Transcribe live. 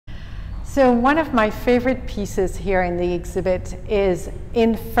So one of my favorite pieces here in the exhibit is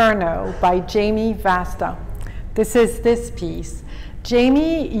Inferno by Vasta. This is this piece.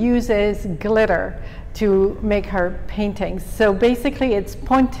 Jamie uses glitter to make her paintings. So basically it's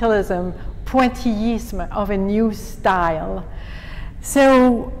pointillism, pointillisme of a new style.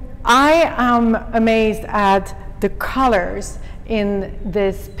 So I am amazed at the colors in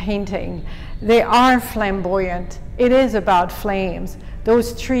this painting. They are flamboyant. It is about flames.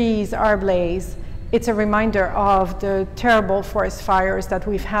 Those trees are ablaze. It's a reminder of the terrible forest fires that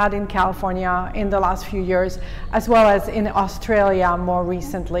we've had in California in the last few years, as well as in Australia more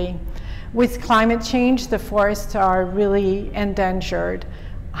recently. With climate change, the forests are really endangered.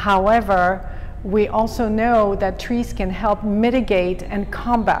 However, we also know that trees can help mitigate and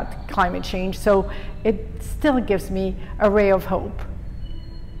combat climate change, so it still gives me a ray of hope.